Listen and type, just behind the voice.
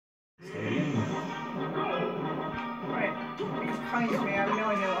kind to me. I have no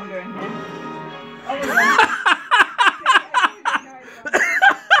idea what I'm doing here.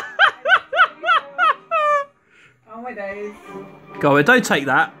 Oh my days. Go on, don't take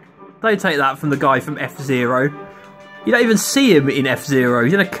that. Don't take that from the guy from F-Zero. You don't even see him in F-Zero.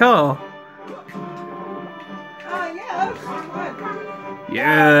 He's in a car. Oh yeah, that's good.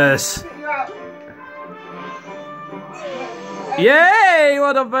 Yes. You're out. Yay!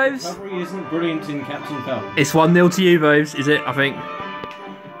 Well done, babes. Recovery isn't brilliant in Captain Falcon. It's 1-0 to you, babes. Is it? I think.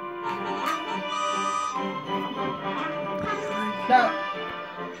 No.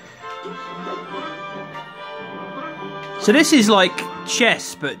 So this is like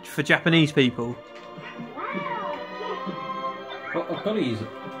chess, but for Japanese people. Well, I've got to use it.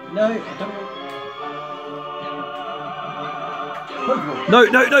 No, I don't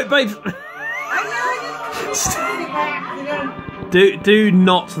want... No, babes. I do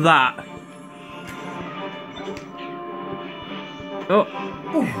not that. Oh.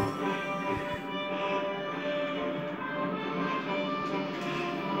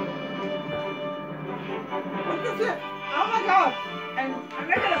 Oh my god! And I'm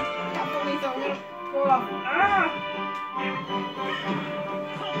not gonna tap me, so I'm gonna fall off. Ah!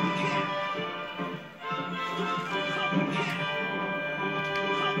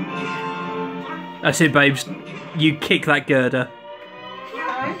 That's it, babes. You kick that girder. Yeah,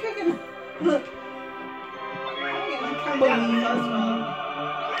 I'm kicking. Look. I'm gonna come down the first one.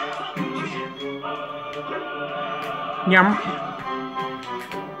 Yum.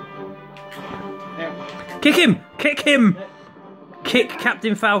 Kick him! Kick him! Kick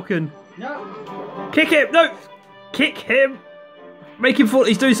Captain Falcon. No! Kick him! No! Kick him! Make him fall.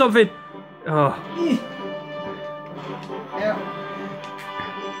 He's doing something. Oh. Yeah.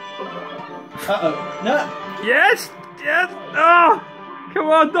 Uh-oh. No! Yes! Yes! Oh! Come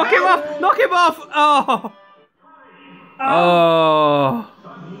on, knock him off! Knock him off! Oh! Oh!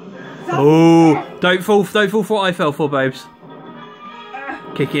 Oh! Don't fall for what I fell for, babes.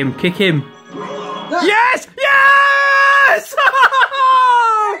 Kick him! Kick him! Yes! Yes!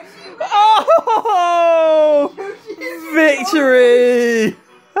 Oh! Victory!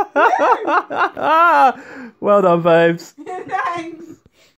 Well done, babes. Thanks.